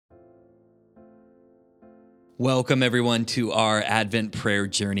Welcome, everyone, to our Advent prayer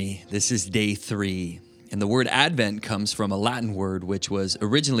journey. This is day 3, and the word Advent comes from a Latin word which was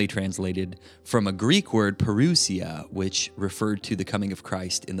originally translated from a Greek word, parousia, which referred to the coming of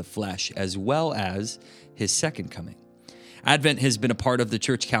Christ in the flesh, as well as his second coming. Advent has been a part of the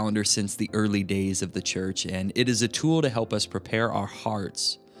church calendar since the early days of the church, and it is a tool to help us prepare our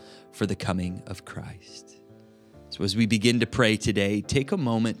hearts for the coming of Christ. So as we begin to pray today, take a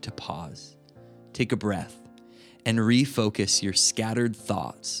moment to pause, take a breath, and refocus your scattered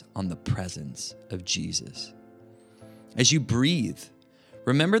thoughts on the presence of Jesus. As you breathe,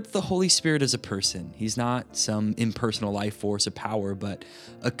 remember that the Holy Spirit is a person. He's not some impersonal life force of power, but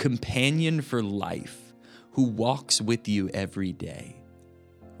a companion for life who walks with you every day.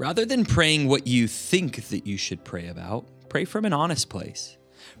 Rather than praying what you think that you should pray about, pray from an honest place.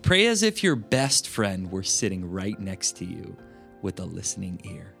 Pray as if your best friend were sitting right next to you with a listening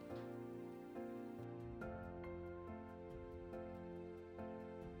ear.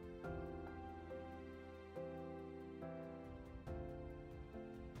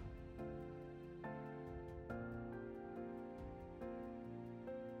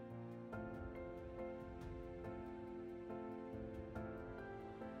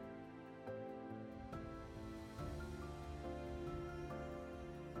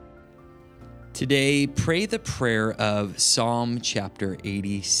 Today, pray the prayer of Psalm chapter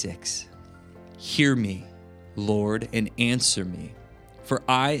 86. Hear me, Lord, and answer me, for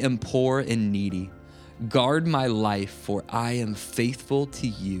I am poor and needy. Guard my life, for I am faithful to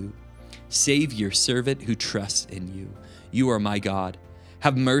you. Save your servant who trusts in you. You are my God.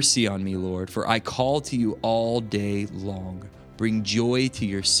 Have mercy on me, Lord, for I call to you all day long. Bring joy to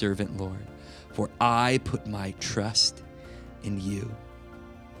your servant, Lord, for I put my trust in you.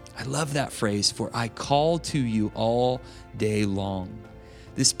 I love that phrase, for I call to you all day long.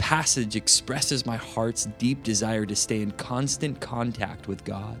 This passage expresses my heart's deep desire to stay in constant contact with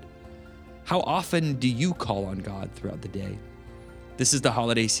God. How often do you call on God throughout the day? This is the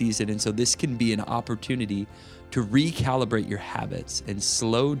holiday season, and so this can be an opportunity to recalibrate your habits and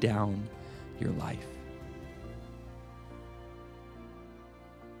slow down your life.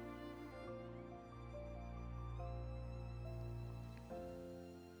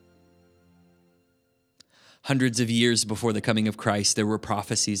 Hundreds of years before the coming of Christ, there were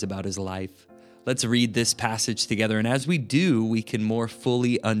prophecies about his life. Let's read this passage together, and as we do, we can more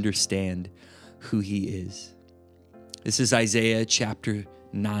fully understand who he is. This is Isaiah chapter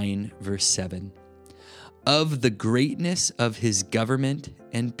 9, verse 7. Of the greatness of his government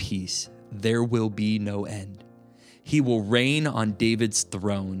and peace, there will be no end. He will reign on David's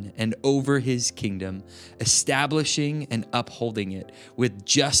throne and over his kingdom, establishing and upholding it with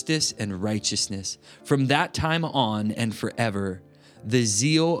justice and righteousness from that time on and forever. The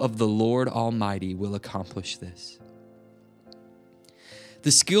zeal of the Lord Almighty will accomplish this.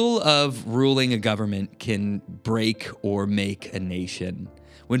 The skill of ruling a government can break or make a nation.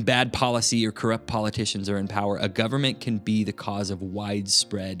 When bad policy or corrupt politicians are in power, a government can be the cause of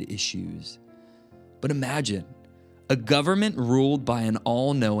widespread issues. But imagine a government ruled by an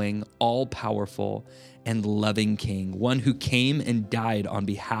all-knowing, all-powerful, and loving king, one who came and died on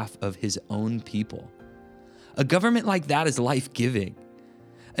behalf of his own people. A government like that is life-giving.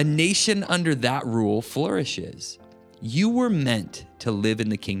 A nation under that rule flourishes. You were meant to live in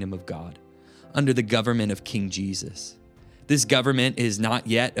the kingdom of God, under the government of King Jesus. This government is not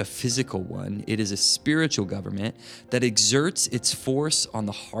yet a physical one. It is a spiritual government that exerts its force on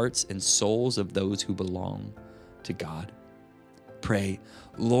the hearts and souls of those who belong to God. Pray,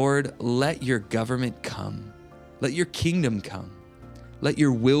 Lord, let your government come. Let your kingdom come. Let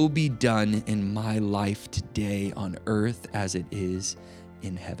your will be done in my life today on earth as it is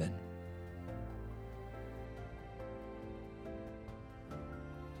in heaven.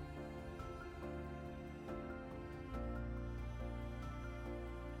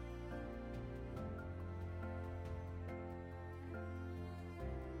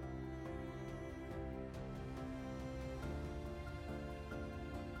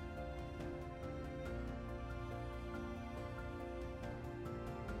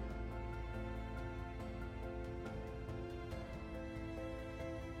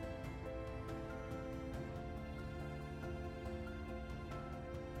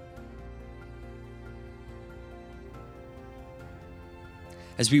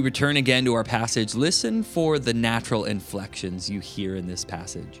 As we return again to our passage, listen for the natural inflections you hear in this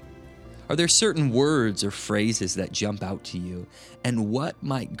passage. Are there certain words or phrases that jump out to you? And what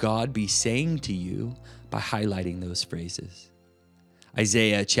might God be saying to you by highlighting those phrases?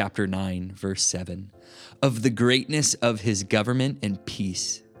 Isaiah chapter 9, verse 7. Of the greatness of his government and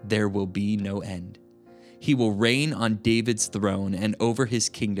peace, there will be no end. He will reign on David's throne and over his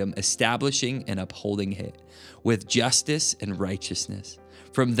kingdom, establishing and upholding it with justice and righteousness.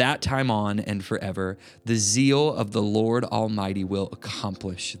 From that time on and forever, the zeal of the Lord Almighty will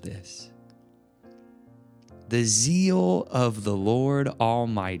accomplish this. The zeal of the Lord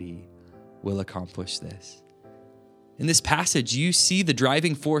Almighty will accomplish this. In this passage, you see the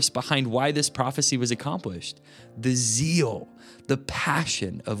driving force behind why this prophecy was accomplished. The zeal, the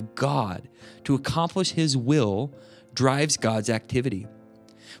passion of God to accomplish his will drives God's activity.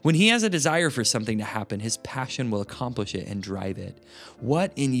 When he has a desire for something to happen, his passion will accomplish it and drive it.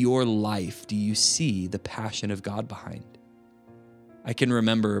 What in your life do you see the passion of God behind? I can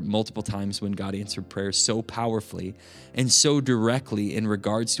remember multiple times when God answered prayers so powerfully and so directly in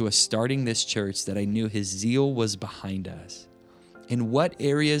regards to us starting this church that I knew his zeal was behind us. In what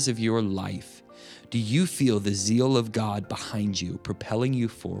areas of your life do you feel the zeal of God behind you, propelling you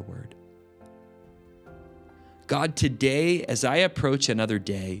forward? God, today, as I approach another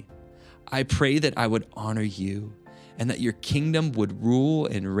day, I pray that I would honor you and that your kingdom would rule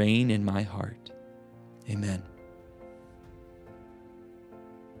and reign in my heart. Amen.